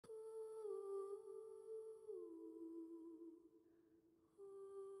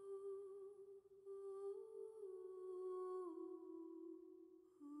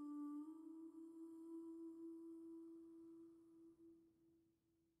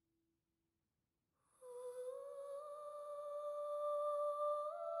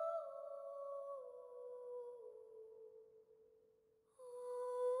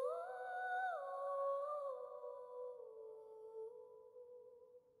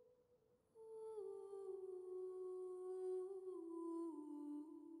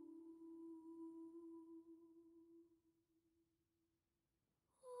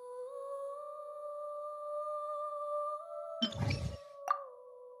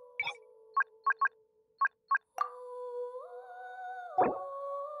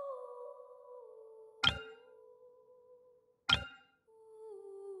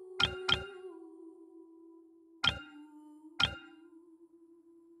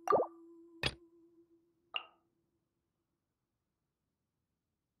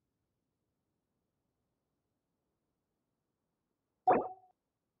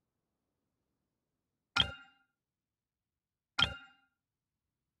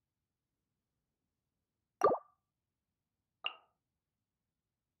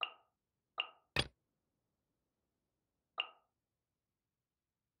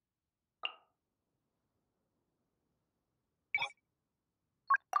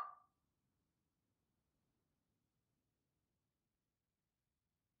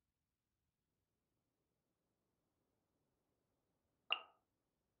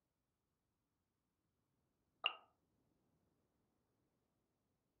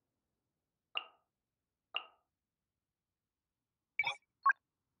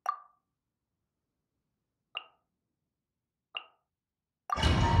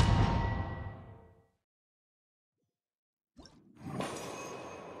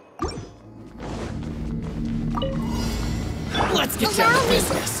Let's get down to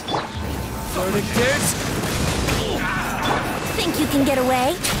business. Verdict. Think you can get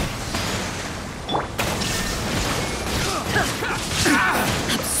away?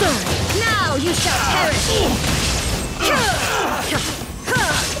 Absurd! Now you shall perish!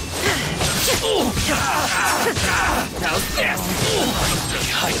 How's this?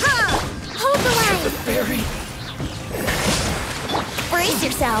 Hold the line! Barry. Brace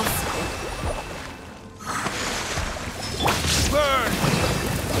yourselves! Burn!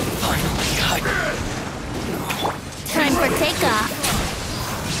 Finally, Time for takeoff!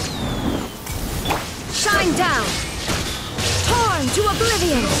 Shine down! Torn to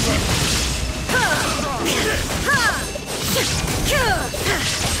oblivion!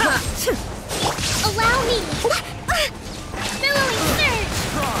 Allow me! Billowing surge!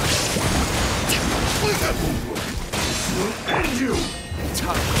 And you!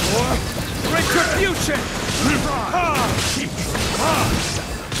 Top floor! Retribution!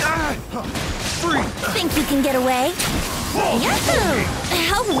 Free! Think you can get away? Yahoo!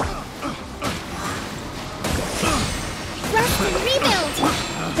 Help! Rest and rebuild!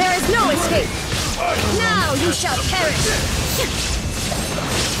 There is no escape! Now you shall perish!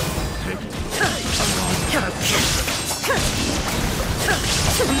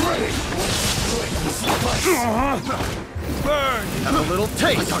 Burn! Have a little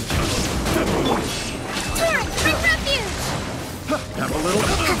taste! Torrent, bring refuge! Have a little...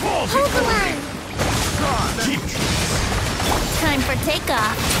 Hold the line! Time for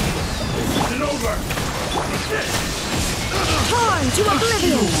takeoff! Isn't over! Torn to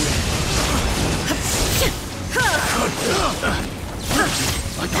oblivion!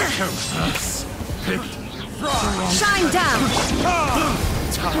 Shine down!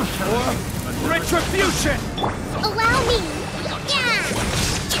 Top floor! Retribution! Allow me! Yeah!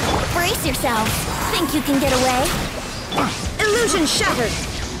 Brace yourself! Think you can get away? Illusion shattered!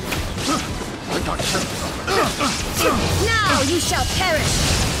 Now you shall perish!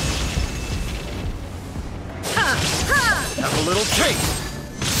 Have a little taste!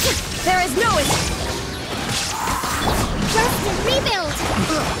 There is no escape! Rest and rebuild!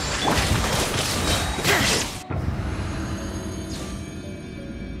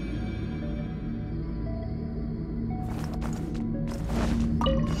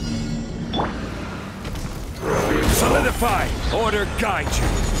 Solidify! Order guide you!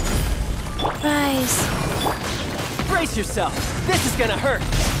 Rise. Brace yourself! This is gonna hurt!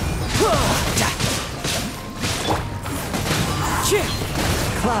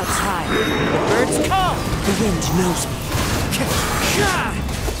 Clouds high, the birds call, the wind knows me.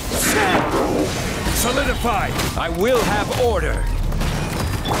 Solidify! I will have order!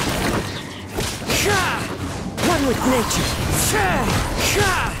 One with nature,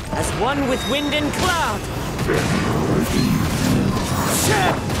 as one with wind and cloud.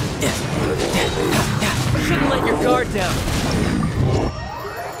 Shouldn't let your guard down.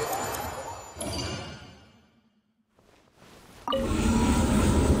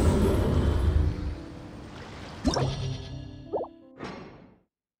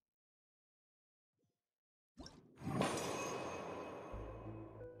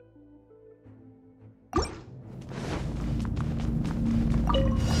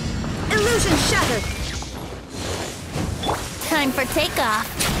 Illusion shattered! Time for takeoff!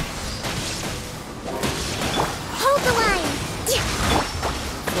 Hold the line!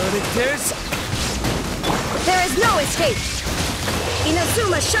 Verdict is... There is no escape!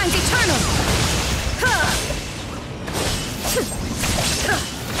 Inazuma shines eternal!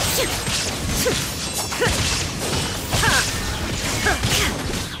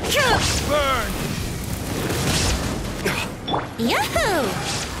 Burn! Yahoo!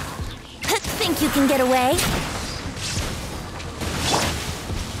 Think you can get away?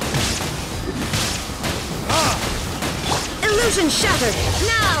 Illusion shattered!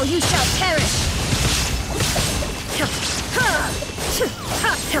 Now you shall perish!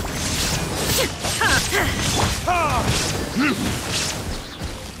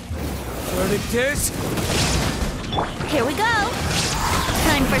 Verdict is... Here we go!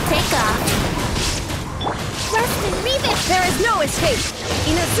 Time for takeoff! Rest and rebuild! There is no escape!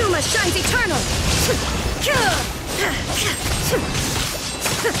 Inazuma shines eternal!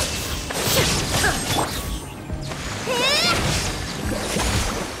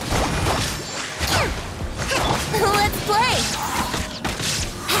 Let's play!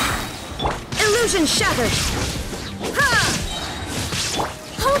 Illusion shattered!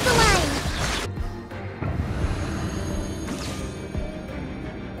 Hold the line!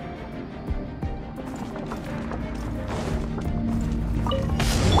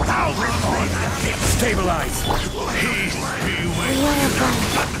 I'll remind the Stabilize! Wheel of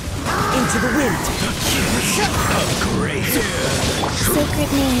life. Into the wind! Great! Sacred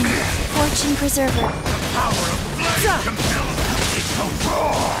name. Fortune preserver. Power of life compels it to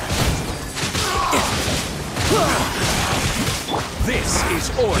roar! This is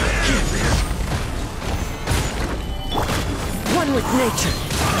order! One with nature!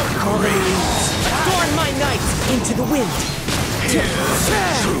 Adorn my night into the wind!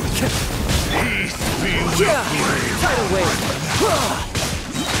 Tidal wave!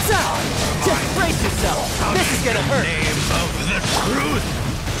 Just brace yourself! This is gonna hurt! Name of the truth!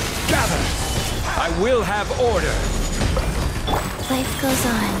 Gather! I will have order! Life goes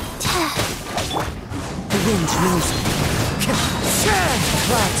on. The wind knows me.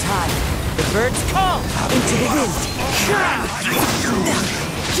 Clouds high. The birds call into the wind.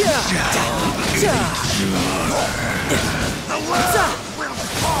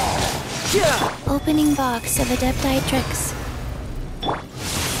 Opening box of Adepti tricks.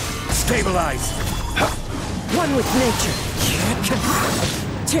 Stabilize! One with nature.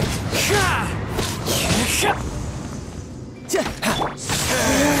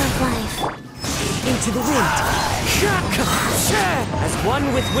 Wheel of life. Into the wind. As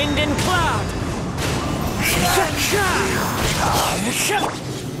one with wind and cloud.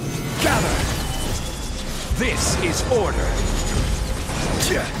 Gather! This is order!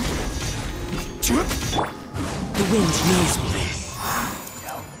 The wind knows me.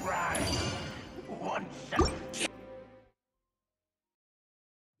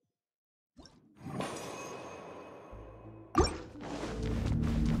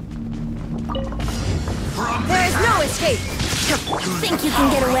 There is no escape! Think you can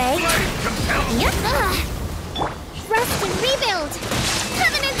get away? Yep. Rest and rebuild!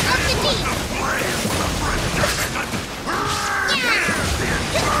 Covenant of the Deep!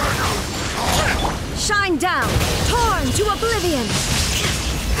 Shine down! Torn to oblivion!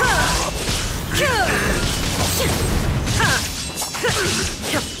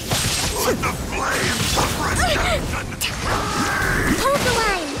 Hold the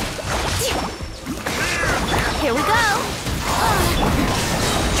line! Here we go!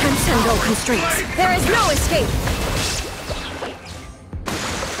 Transcend all constraints. There is no escape!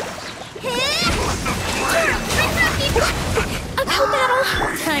 Uphill battle!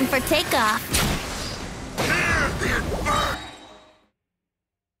 Time for takeoff.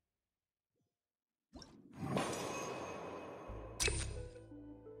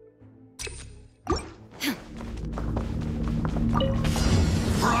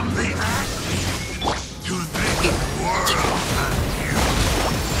 From the act to this world!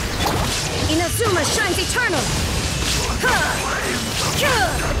 Inazuma shines eternal!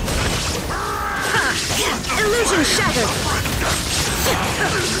 Illusion shattered!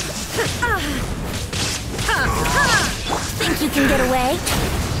 Think you can get away?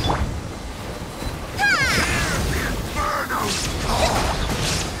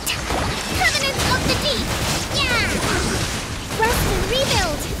 Covenant of the Deep! Rest and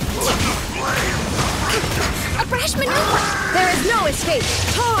rebuild! A brash maneuver! There is no escape!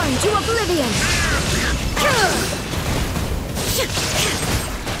 Torn to oblivion!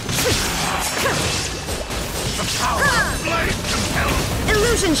 The power of flame compels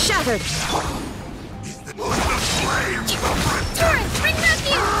Illusion shattered! Torrent, bring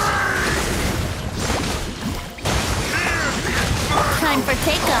refuge! Time for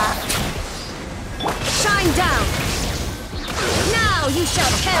takeoff. Shine down! Now you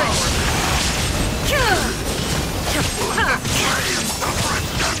shall perish!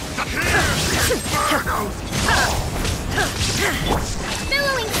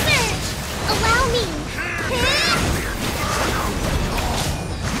 Billowing surge! Allow me!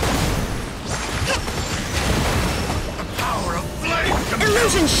 the power of flame compels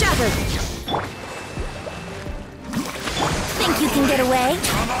Illusion shattered! Think you can get away?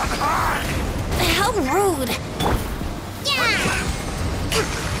 from on high! How rude!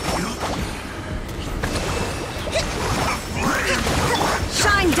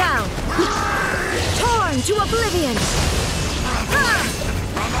 Shine down! Torn to oblivion!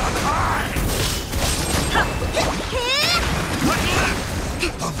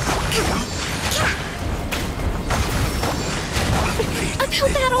 Uphill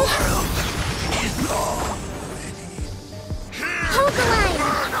battle! Hold the line!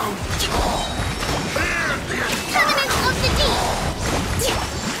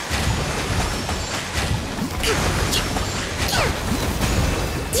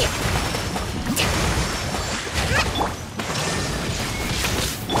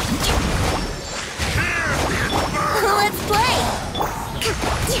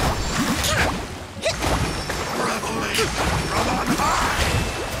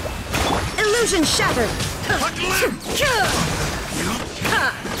 Illusion shattered!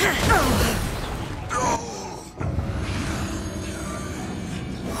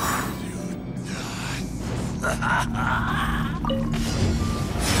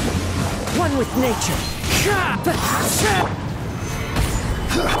 One with nature.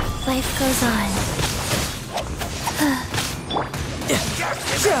 Life goes on.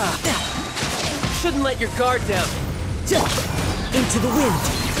 Shouldn't let your guard down. Into the wind.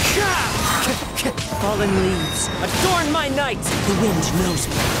 Fallen leaves, adorn my night. The wind knows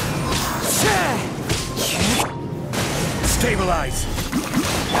me. Stabilize.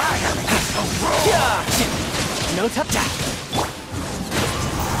 No touch.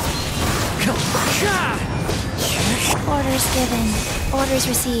 Orders given. Orders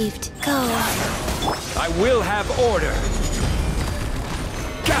received. Go. I will have order.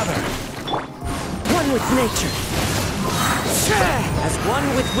 Gather. One with nature. As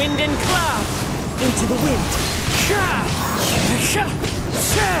one with wind and cloud. Into the wind.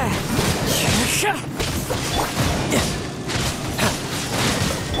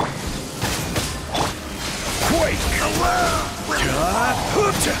 Quake.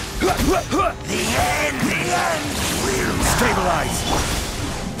 The end will stabilize.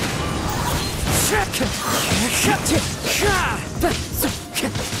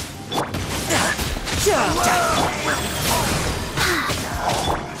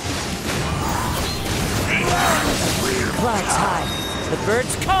 Clouds high, the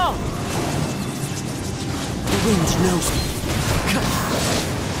birds call. The wind knows me.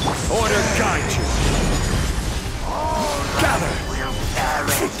 Order guide you. Gather.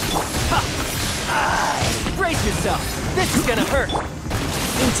 Brace yourself. This is gonna hurt.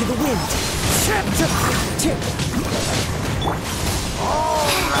 Into the wind.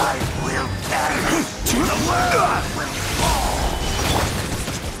 To the world.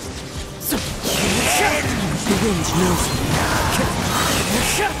 The wind knows me.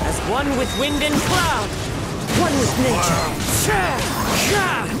 As one with wind and cloud. One with nature.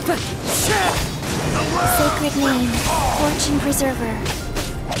 Sacred name. Fortune preserver.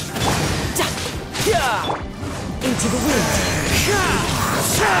 Into the wind.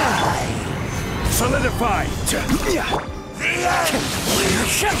 Solidify.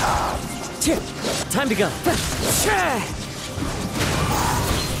 Time to go.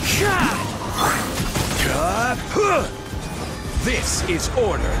 This is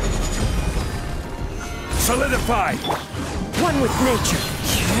order. Solidify. One with nature.